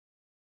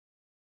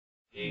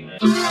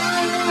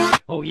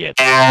Oh yeah.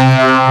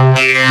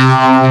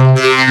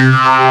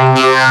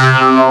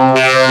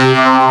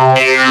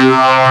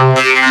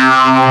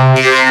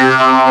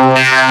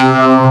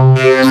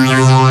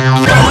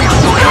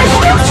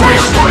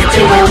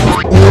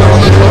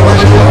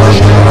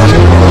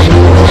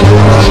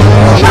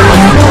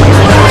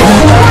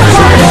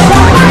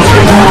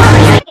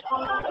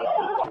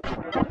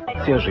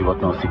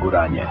 Cjeloživotno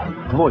osiguranje,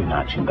 tvoj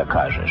način da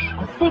kažeš.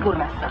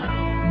 Sigurna sam.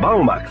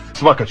 Baumax,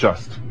 svaka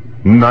čast.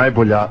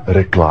 Najbolja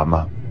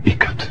reklama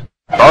ikad.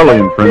 Charlie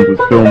and Friends was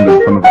filmed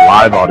in front of a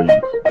live audience.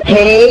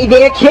 Hey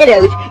there,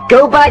 kiddos!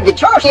 Go buy the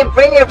Charlie and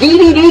Friends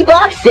DVD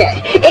box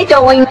set. It's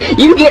only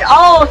you get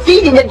all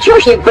seasons of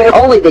Charlie and Friends.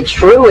 Only the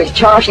truest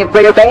Charlie and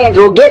Friends fans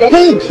will get it.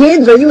 Hey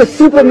kids, are you a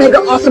super mega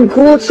awesome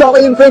cool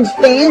Charlie and Friends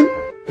fan?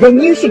 Then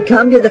you should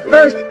come to the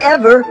first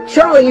ever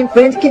Charlie and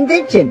Friends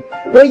convention,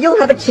 where you'll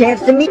have a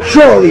chance to meet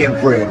Charlie and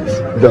Friends,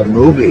 the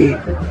movie.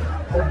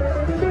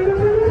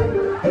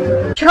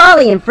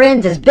 Charlie and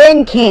Friends has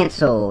been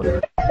canceled.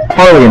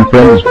 Charlie and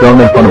Friends is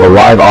filmed in front of a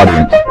live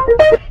audience.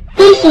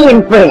 Fishy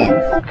and Friends.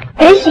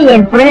 Fishy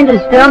and Friends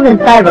is filmed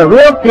inside of a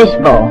real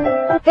fishbowl.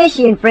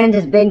 Fishy and Friends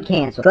has been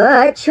canceled,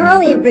 but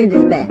Charlie and Friends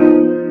is back.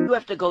 You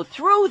have to go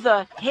through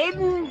the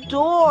hidden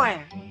door.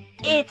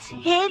 It's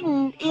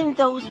hidden in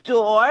those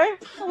doors.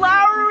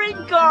 Flowery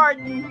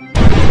garden.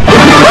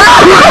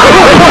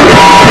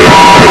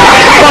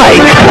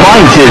 Spike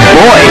finds his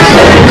voice.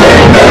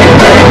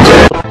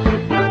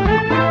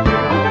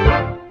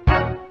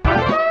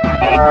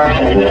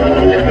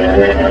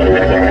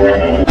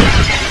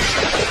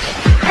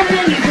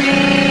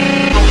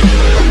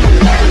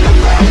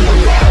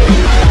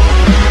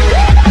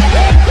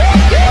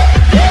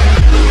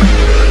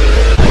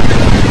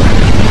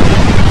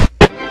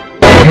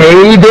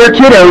 Hey there,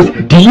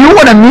 kiddos! Do you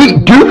want to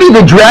meet Doofy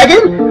the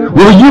Dragon?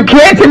 Well, you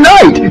can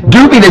tonight!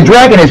 Doofy the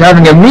Dragon is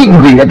having a meet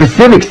and greet at the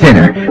Civic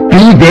Center.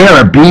 Be there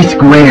or be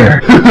square.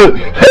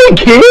 Hey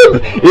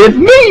kids! It's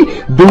me,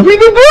 Doofy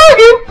the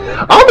Dragon!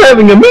 I'm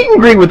having a meet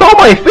and greet with all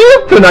my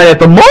fans tonight at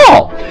the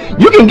mall!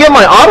 You can get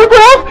my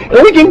autograph,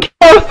 and we can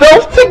kill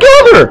ourselves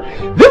together!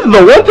 This is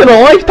a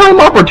once-in-a-lifetime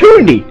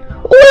opportunity!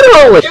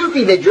 Literally!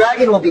 Doofy the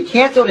Dragon will be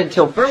canceled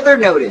until further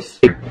notice.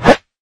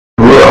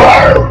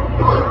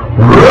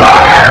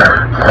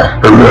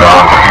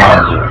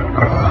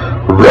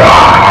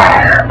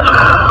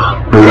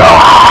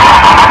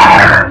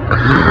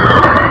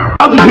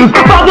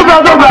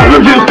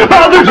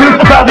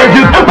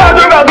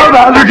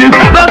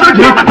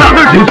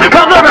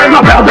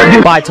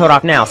 Buy Toad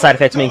off now. Side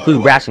effects may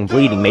include rash and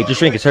bleeding, major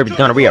shrinkage, herpes,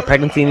 gonorrhea,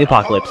 pregnancy, and the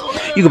apocalypse.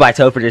 You can buy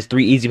Toad for just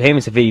 3 easy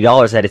payments of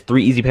 $50. That is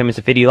 3 easy payments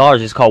of $50.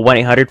 Just call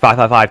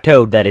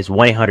 1-800-555-TOAD. That is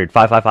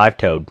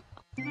 1-800-555-TOAD.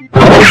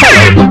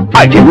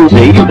 I didn't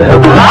say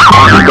that.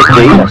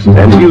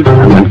 And you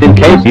in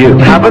case you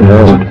haven't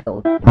heard.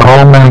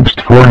 All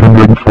maxed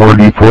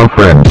 444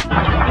 friends.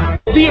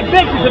 The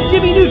Adventures of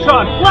Jimmy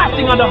Neutron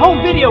blasting onto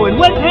home video in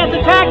Wet Pants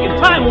Attack and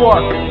Time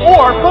Warp,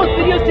 or both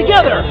videos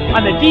together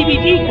on the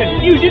DVD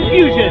Confusion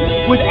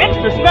Fusion with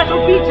extra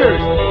special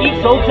features,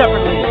 each sold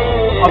separately.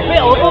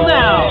 Available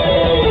now.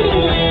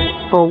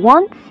 For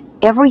once,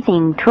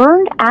 everything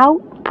turned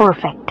out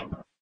perfect.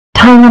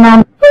 Timing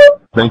on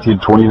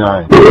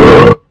 1929.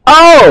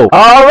 Oh!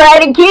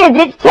 Alrighty kids,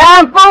 it's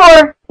time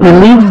for...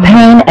 relieves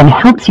pain and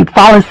helps you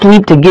fall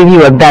asleep to give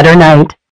you a better night.